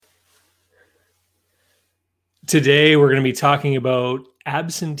Today, we're going to be talking about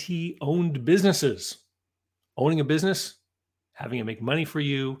absentee-owned businesses. Owning a business, having it make money for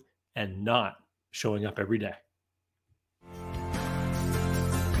you, and not showing up every day.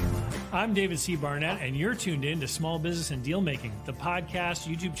 I'm David C. Barnett, and you're tuned in to Small Business and Deal Making, the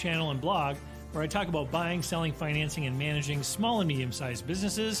podcast, YouTube channel, and blog where I talk about buying, selling, financing, and managing small and medium-sized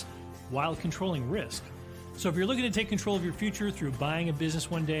businesses while controlling risk. So if you're looking to take control of your future through buying a business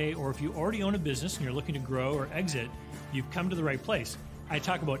one day, or if you already own a business and you're looking to grow or exit, you've come to the right place. I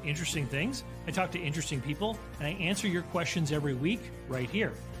talk about interesting things, I talk to interesting people, and I answer your questions every week right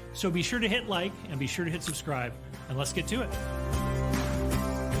here. So be sure to hit like and be sure to hit subscribe, and let's get to it.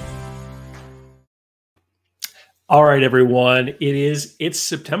 All right, everyone. It's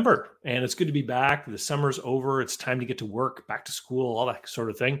September, and it's good to be back. The summer's over. It's time to get to work, back to school, all that sort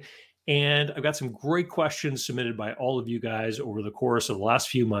of thing. And I've got some great questions submitted by all of you guys over the course of the last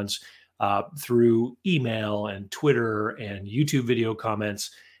few months through email and Twitter and YouTube video comments.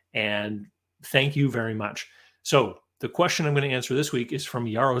 And thank you very much. So the question I'm going to answer this week is from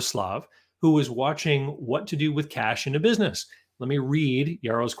Yaroslav, who is watching What to Do with Cash in a Business. Let me read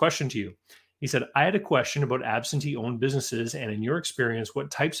Yaro's question to you. He said, I had a question about absentee-owned businesses, and in your experience,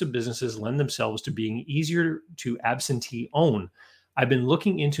 what types of businesses lend themselves to being easier to absentee-own? I've been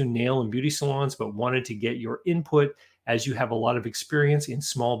looking into nail and beauty salons, but wanted to get your input as you have a lot of experience in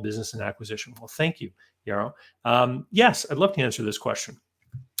small business and acquisition. Well, thank you, Yaro. Yes, I'd love to answer this question.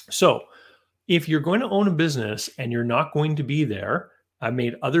 So if you're going to own a business and you're not going to be there, I've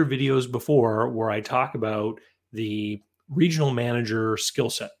made other videos before where I talk about the regional manager skill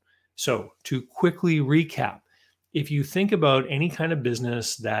set. So to quickly recap, if you think about any kind of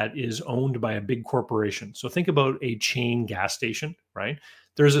business that is owned by a big corporation, so think about a chain gas station, right?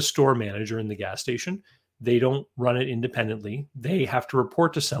 There's a store manager in the gas station. They don't run it independently. They have to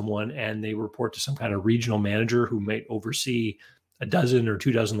report to someone, and they report to some kind of regional manager who might oversee a dozen or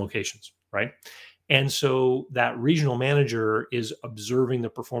 24 locations, right? And so that regional manager is observing the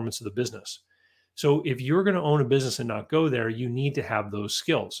performance of the business. So if you're going to own a business and not go there, you need to have those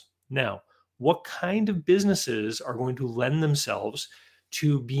skills. Now, what kind of businesses are going to lend themselves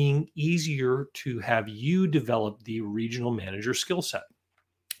to being easier to have you develop the regional manager skill set?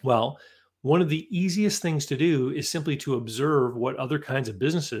 Well, one of the easiest things to do is simply to observe what other kinds of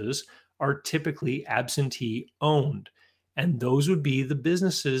businesses are typically absentee owned. And those would be the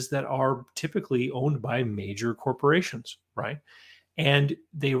businesses that are typically owned by major corporations, right? And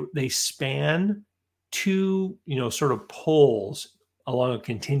they span two, sort of poles along a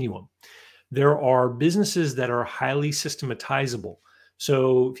continuum. There are businesses that are highly systematizable.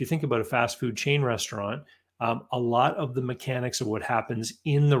 So if you think about a fast food chain restaurant, a lot of the mechanics of what happens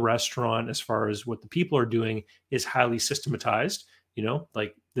in the restaurant as far as what the people are doing is highly systematized.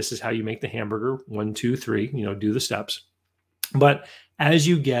 Like this is how you make the hamburger, 1, 2, 3, do the steps. But as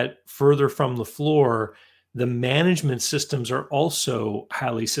you get further from the floor, the management systems are also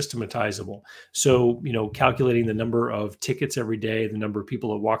highly systematizable. So, calculating the number of tickets every day, the number of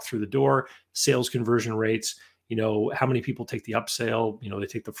people that walk through the door, sales conversion rates, how many people take the upsell, they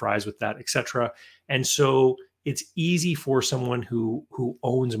take the fries with that, et cetera. And so it's easy for someone who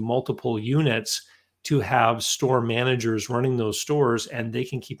owns multiple units to have store managers running those stores, and they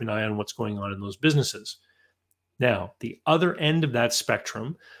can keep an eye on what's going on in those businesses. Now, the other end of that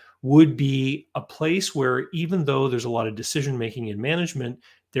spectrum would be a place where, even though there's a lot of decision making and management,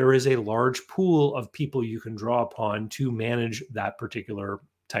 there is a large pool of people you can draw upon to manage that particular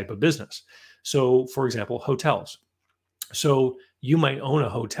type of business. So, for example, hotels. So you might own a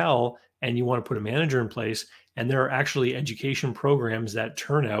hotel and you want to put a manager in place, and there are actually education programs that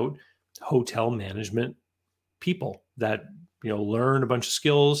turn out hotel management people that learn a bunch of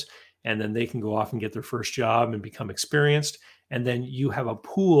skills, and then they can go off and get their first job and become experienced. And then you have a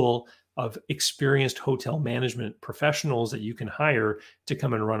pool of experienced hotel management professionals that you can hire to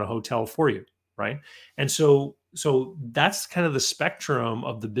come and run a hotel for you, right? And so that's kind of the spectrum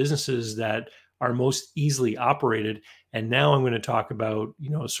of the businesses that are most easily operated. And now I'm going to talk about,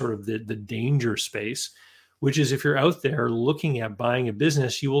 sort of the danger space, which is if you're out there looking at buying a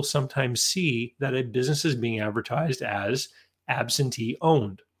business, you will sometimes see that a business is being advertised as absentee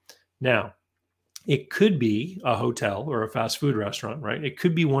owned. Now, it could be a hotel or a fast food restaurant, right? It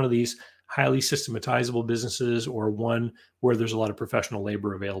could be one of these highly systematizable businesses, or one where there's a lot of professional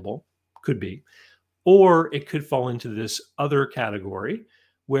labor available. Could be. Or it could fall into this other category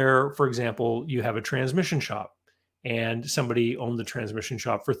where, for example, you have a transmission shop and somebody owned the transmission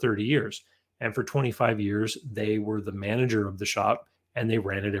shop for 30 years. And for 25 years, they were the manager of the shop and they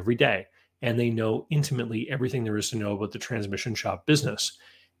ran it every day. And they know intimately everything there is to know about the transmission shop business.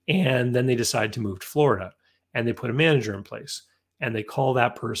 And then they decide to move to Florida. and they put a manager in place, and they call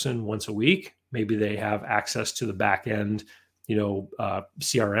that person once a week. Maybe they have access to the back end,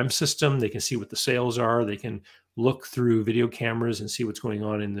 CRM system. They can see what the sales are. They can look through video cameras and see what's going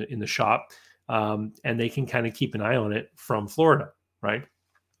on in the shop. And they can kind of keep an eye on it from Florida, right?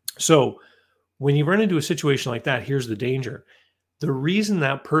 So when you run into a situation like that, here's the danger. The reason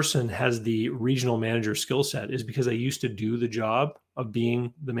that person has the regional manager skill set is because they used to do the job of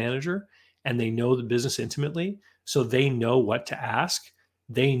being the manager, and they know the business intimately. So they know what to ask.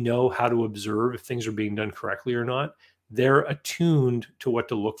 They know how to observe if things are being done correctly or not. They're attuned to what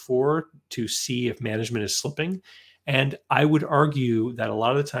to look for to see if management is slipping. And I would argue that a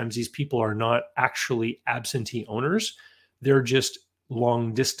lot of the times these people are not actually absentee owners. They're just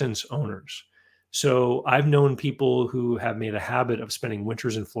long distance owners. So I've known people who have made a habit of spending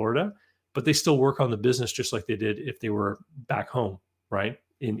winters in Florida, but they still work on the business just like they did if they were back home, right?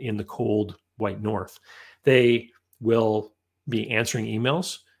 In the cold, white north. They will be answering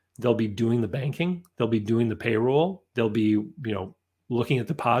emails. They'll be doing the banking. They'll be doing the payroll. They'll be, looking at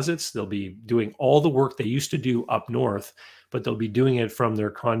deposits. They'll be doing all the work they used to do up north, but they'll be doing it from their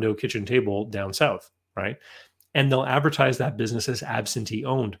condo kitchen table down south, right? And they'll advertise that business as absentee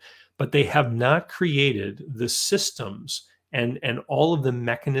owned, but they have not created the systems and all of the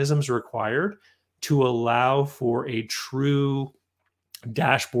mechanisms required to allow for a true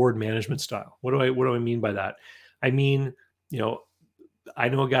dashboard management style. What do I mean by that? I mean, I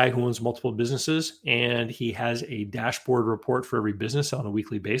know a guy who owns multiple businesses, and he has a dashboard report for every business on a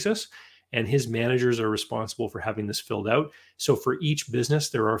weekly basis. And his managers are responsible for having this filled out. So for each business,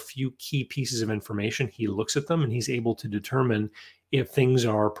 there are a few key pieces of information. He looks at them and he's able to determine if things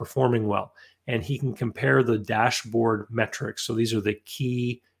are performing well. And he can compare the dashboard metrics. So these are the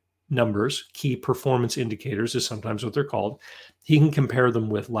key numbers, key performance indicators is sometimes what they're called. He can compare them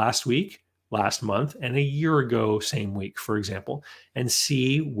with last week, last month, and a year ago, same week, for example, and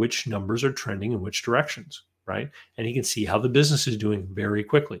see which numbers are trending in which directions, right? And he can see how the business is doing very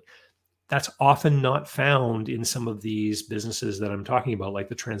quickly. That's often not found in some of these businesses that I'm talking about, like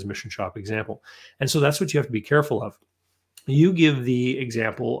the transmission shop example. And so that's what you have to be careful of. You give the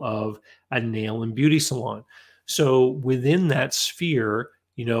example of a nail and beauty salon. So within that sphere,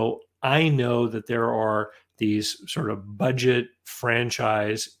 I know that there are these sort of budget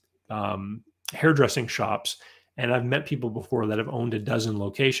franchise hairdressing shops, and I've met people before that have owned a dozen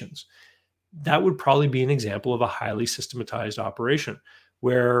locations. That would probably be an example of a highly systematized operation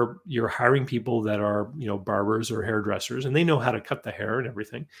where you're hiring people that are, barbers or hairdressers, and they know how to cut the hair and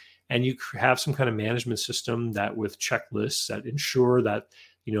everything. And you have some kind of management system that with checklists that ensure that,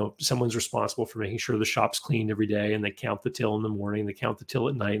 someone's responsible for making sure the shop's cleaned every day, and they count the till in the morning, they count the till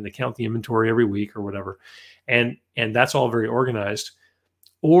at night, and they count the inventory every week or whatever. And that's all very organized.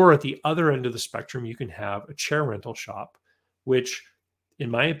 Or at the other end of the spectrum, you can have a chair rental shop, which in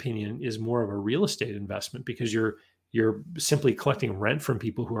my opinion is more of a real estate investment because you're simply collecting rent from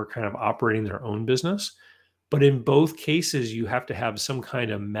people who are kind of operating their own business. But in both cases, you have to have some kind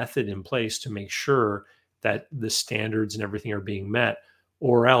of method in place to make sure that the standards and everything are being met,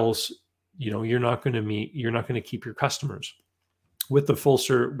 or else, you're not going to keep your customers. With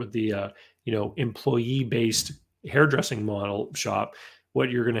the employee-based hairdressing model shop, what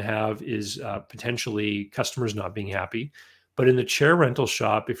you're going to have is potentially customers not being happy. But in the chair rental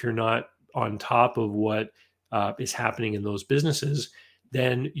shop, if you're not on top of what is happening in those businesses,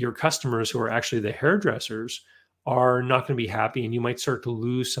 then your customers who are actually the hairdressers are not going to be happy, and you might start to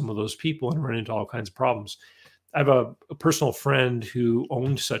lose some of those people and run into all kinds of problems. I have a personal friend who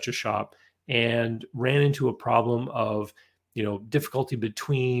owned such a shop and ran into a problem of, difficulty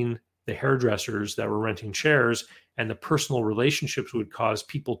between the hairdressers that were renting chairs, and the personal relationships would cause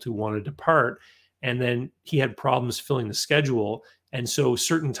people to want to depart. And then he had problems filling the schedule. And so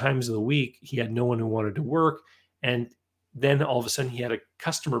certain times of the week, he had no one who wanted to work. And then all of a sudden he had a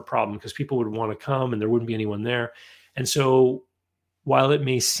customer problem because people would want to come and there wouldn't be anyone there. And so while it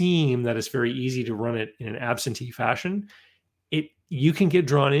may seem that it's very easy to run it in an absentee fashion, you can get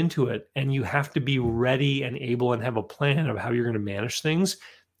drawn into it, and you have to be ready and able and have a plan of how you're going to manage things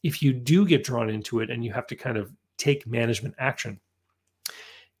if you do get drawn into it and you have to kind of take management action.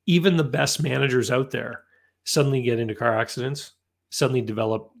 Even the best managers out there suddenly get into car accidents, suddenly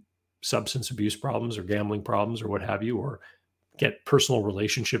develop substance abuse problems or gambling problems or what have you, or get personal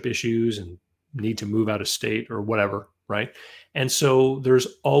relationship issues and need to move out of state or whatever, right? And so there's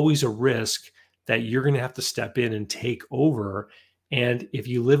always a risk that you're going to have to step in and take over. And if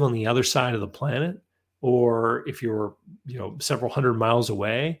you live on the other side of the planet, or if you're, several hundred miles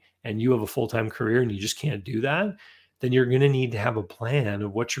away and you have a full-time career and you just can't do that, then you're going to need to have a plan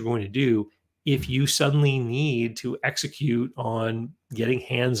of what you're going to do if you suddenly need to execute on getting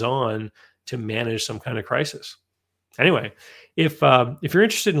hands-on to manage some kind of crisis. Anyway, if you're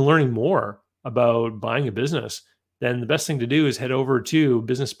interested in learning more about buying a business, then the best thing to do is head over to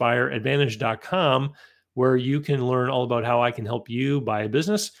businessbuyeradvantage.com, where you can learn all about how I can help you buy a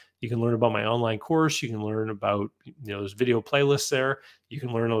business. You can learn about my online course. You can learn about, there's video playlists there. You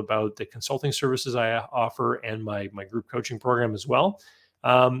can learn about the consulting services I offer and my group coaching program as well.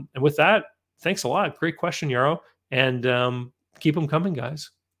 And with that, thanks a lot. Great question, Yarrow. And keep them coming, guys.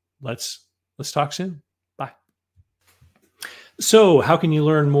 Let's talk soon. Bye. So, how can you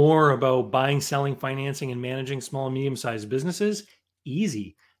learn more about buying, selling, financing, and managing small and medium-sized businesses?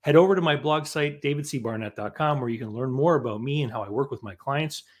 Easy. Head over to my blog site, davidcbarnett.com, where you can learn more about me and how I work with my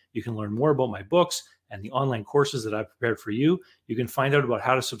clients. You can learn more about my books and the online courses that I've prepared for you. You can find out about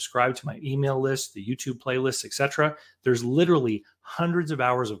how to subscribe to my email list, the YouTube playlists, etc. There's literally hundreds of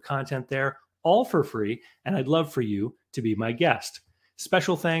hours of content there, all for free, and I'd love for you to be my guest.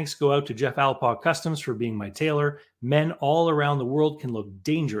 Special thanks go out to Jeff Alpaugh Customs for being my tailor. Men all around the world can look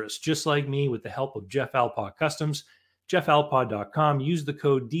dangerous, just like me, with the help of Jeff Alpaugh Customs. JeffAlpaugh.com. Use the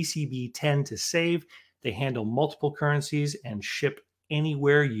code DCB10 to save. They handle multiple currencies and ship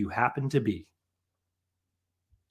anywhere you happen to be.